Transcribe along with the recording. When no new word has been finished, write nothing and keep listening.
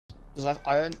Because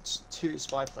I earned 2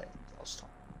 spy planes last time.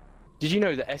 Did you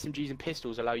know that SMGs and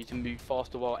pistols allow you to move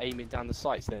faster while aiming down the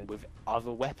sights than with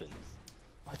other weapons?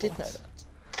 I did know that.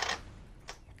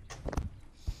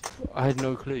 I had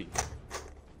no clue.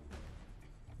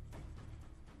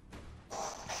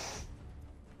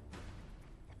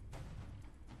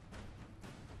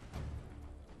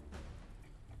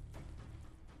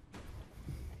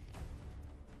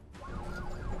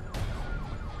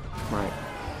 Right.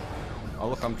 Oh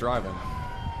look, I'm driving.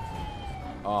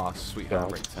 Oh, sweet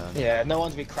handbrake turn. Yeah, no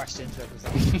one's been crashed into it.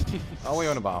 Oh, what are you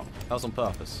on about? That was on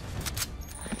purpose.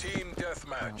 Team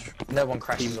deathmatch. No one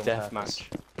crashes Team on deathmatch.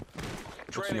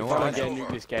 Training know Try what? and time's get a nuke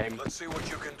over. this game. Let's see what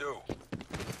you can do.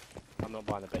 I'm not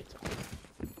buying the beta.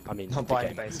 I mean, Not the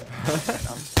buying the game. beta.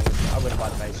 I wouldn't buy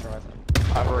the beta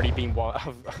either. I've already been one.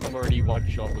 I'm already one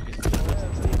shot because of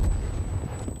the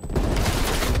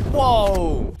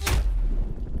Whoa!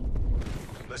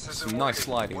 This Some nice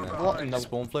sliding there. What in the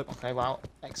Spawn flip. Okay, wow.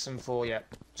 XM4, yeah,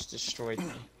 just destroyed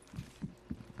me.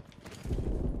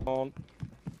 on.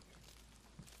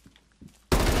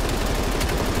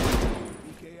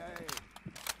 EKIA.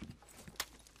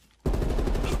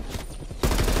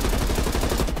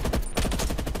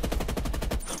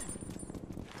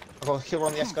 I got a kill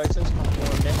on the escalators.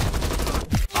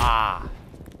 Ah!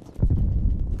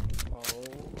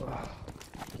 Oh.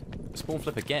 Spawn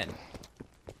flip again.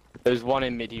 There's one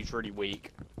in mid. He's really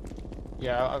weak.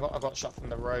 Yeah, I got shot from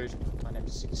the road. My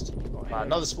name's 60.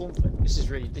 Another spawn flip. This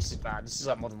is bad. This is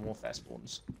like Modern Warfare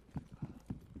spawns.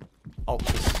 Oh,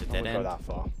 this is a I dead wouldn't go end. that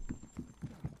far.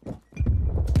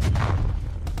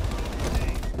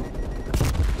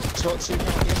 Shot 2 down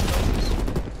the escalators.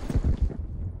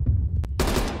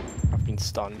 I've been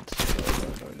stunned.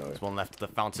 No. There's one left of the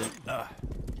fountain. I'm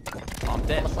On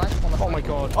dead. the flank, on the Oh flank. my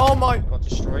god. Oh my! Got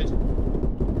destroyed.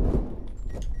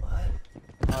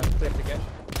 I flipped again.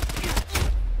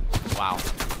 Wow.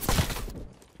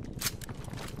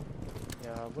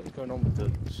 Yeah, what is going on with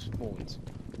the spawns?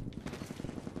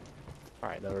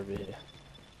 Alright, they're over here.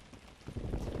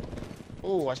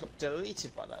 Oh, I just got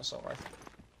deleted by that assault rifle.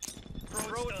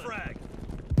 Throw it frag.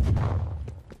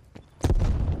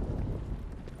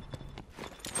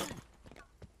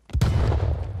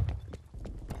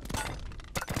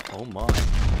 Oh my.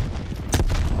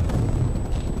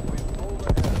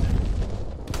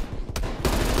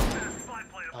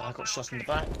 I got shot in the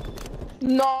back.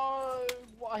 No!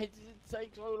 Why did it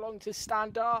take so long to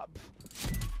stand up?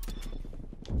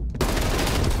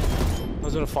 I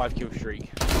was on a 5-kill streak,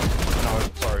 and I was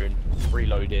prone,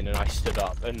 reloading, and I stood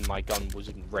up, and my gun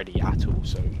wasn't ready at all,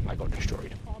 so I got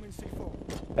destroyed.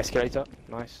 Escalator,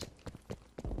 nice.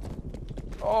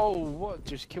 Oh, what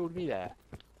just killed me there?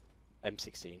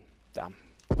 M16, damn.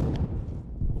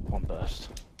 One burst.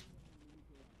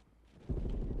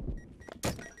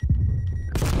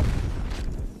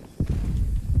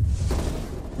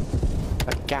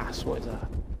 A gas, what is that?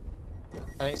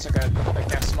 I think it's like a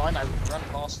gas mine. I ran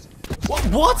past.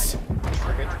 What?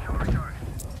 Triggered.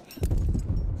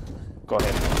 Got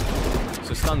him.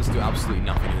 So stuns do absolutely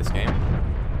nothing in this game.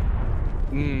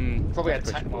 Probably had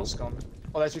Push tech ball. mask on.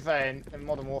 Although to be fair, in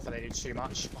Modern Warfare they do too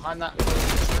much. Behind that,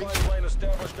 Spy plane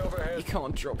established You overhead.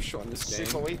 can't drop shot in this game.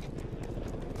 super weak.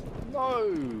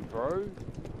 No, bro.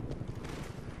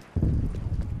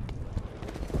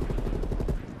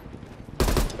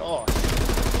 Gosh.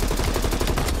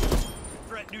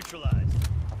 Threat neutralized.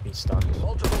 I've been stunned.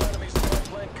 Multiple enemy spy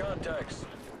plane contacts.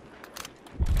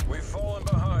 We've fallen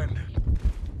behind.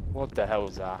 What the hell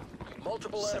is that?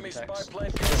 Multiple enemy spy Semtex.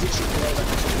 plane There's literally below that.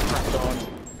 Cracked on.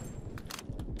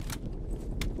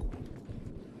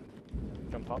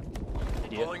 Jump up.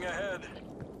 Idiot. pulling ahead.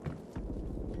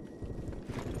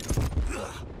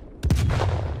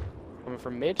 Coming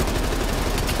from mid.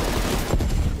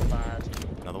 Bad.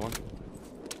 Another one.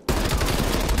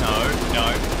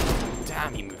 No.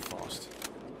 Damn, you move fast.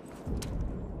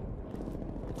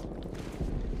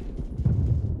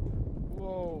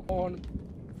 Whoa. On.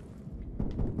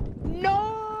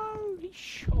 No! He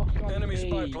shotgunned Enemy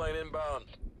spy me. plane inbound.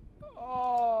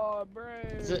 Oh, bro.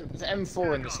 The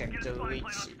M4 in this game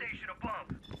deletes you.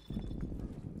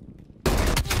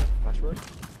 That's right.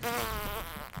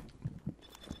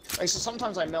 Like, so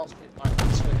sometimes I melt people. Like,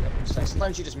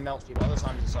 sometimes you just melt people. Other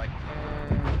times it's like,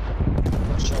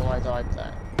 not sure why I died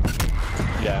there.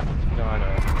 Yeah. No, I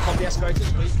know. Pop the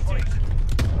escalators, please.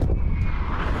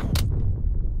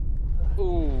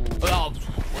 Ooh. Oh,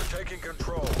 We're taking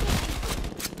control.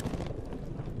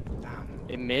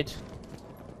 In mid.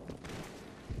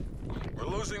 We're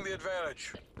losing the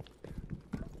advantage.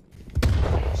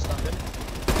 Stunned him.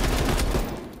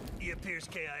 He appears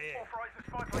KIA.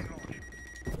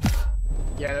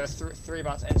 Yeah, there are three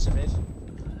about to enter mid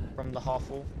from the half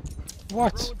wall.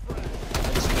 What?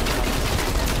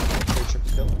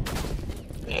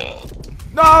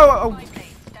 No! Oh.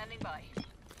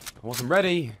 I wasn't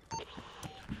ready.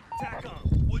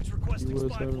 You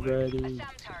wasn't ready.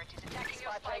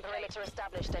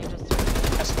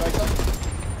 Escalator.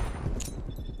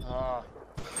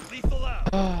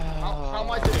 How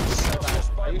am I doing so bad?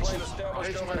 I usually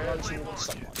run towards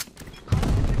someone.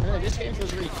 I don't know, this game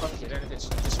feels really clunky. I don't know if it's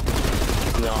just...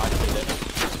 No, I feel it.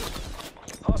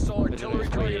 Hostile artillery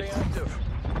targeting active.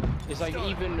 It's like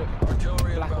even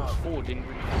Artillery Black Ops inbound. 4 didn't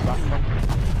really have that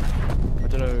clunky. I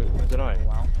don't know.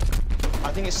 Wow.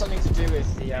 I think it's something to do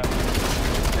with the,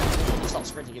 when you start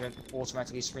sprinting, you don't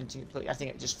automatically sprinting completely. I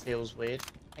think it just feels weird.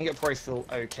 I think it'll probably feel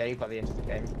okay by the end of the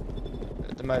game.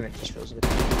 But at the moment, it just feels a bit...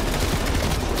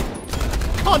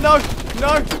 Oh no!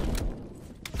 No!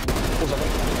 Also, I don't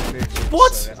think I can move,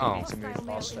 What? so I think Oh. I need to move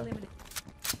faster.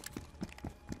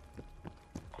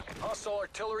 Hostile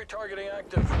artillery targeting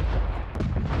active.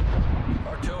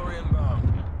 Artillery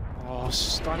inbound. Oh,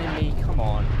 stunning me, come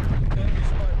on. Enemy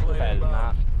spy plane Better than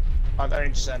inbound. that. I've only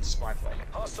just sent a spy plane.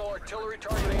 Hostile artillery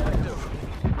targeting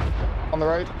active. On the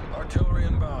road. Artillery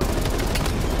inbound.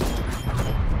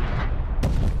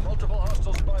 Multiple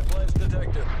hostile spy planes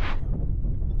detected.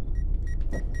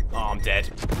 Oh, I'm dead.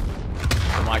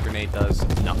 My grenade does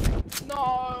nothing.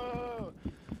 No!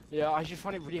 Yeah, I just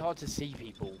find it really hard to see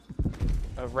people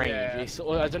at range. Yeah. It's,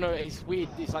 or, I don't know, it's weird.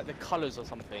 It's like the colours or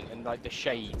something, and like the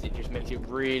shades. It just makes it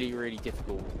really, really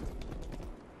difficult.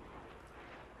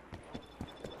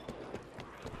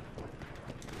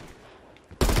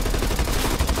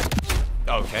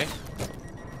 Okay.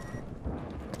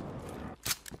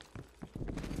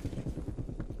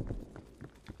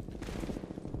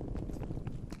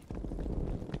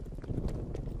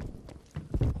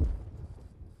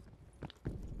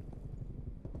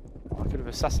 I could have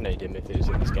assassinated him if it was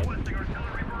in this game.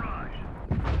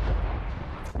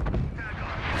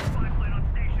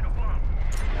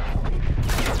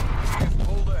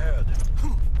 Pulled ahead.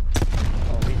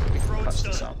 Oh, we can clutch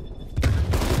this up.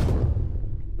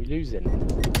 We losing.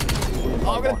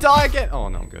 Oh, I'm gonna die again! Oh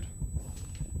no, I'm good.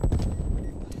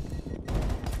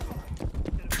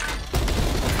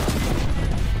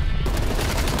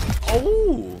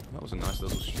 Oh! That was a nice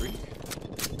little streak.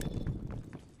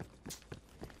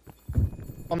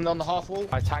 On the half wall.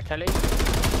 I attack Kelly.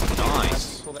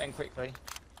 Nice. Pull that in quickly.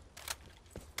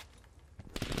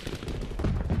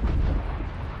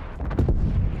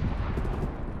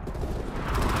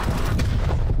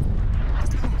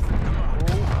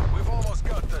 We've almost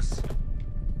got this.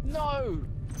 No!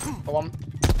 Go on.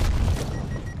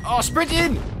 Oh, sprint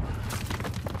in!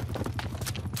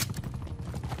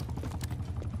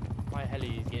 My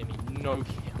heli is getting me no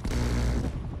kill.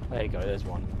 There you go, there's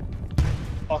one.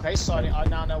 Okay, sliding. I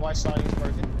now know why sliding is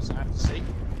broken. So I have to see.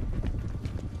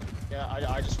 Yeah, I now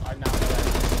know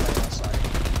why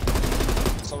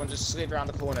sliding. Someone just slid around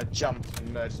the corner, jumped,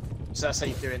 and merged. So that's how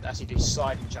you do it. That's how you do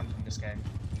slide and jump in this game.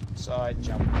 Slide,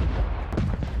 jump.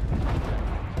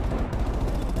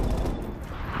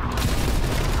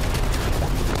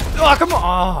 Oh, come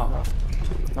on! Oh.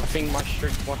 I think my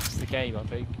streak wants the game, I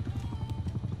think.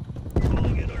 Just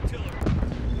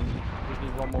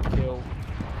need one more kill.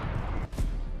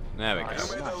 There we go. You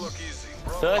made that look easy.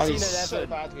 Bro. 13 I and was so 11.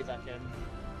 bad with that game.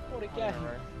 What I again? don't know.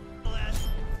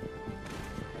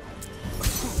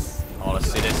 Oh,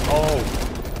 let's see this. Oh!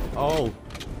 Oh!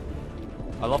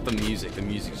 I love the music. The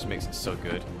music just makes it so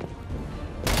good.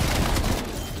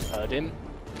 Heard him.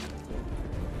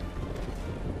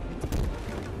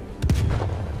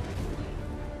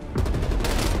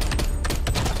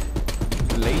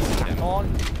 Lazy him.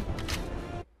 On.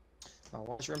 Oh,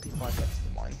 what's your MP5 better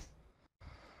than mine?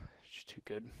 It's just too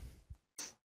good.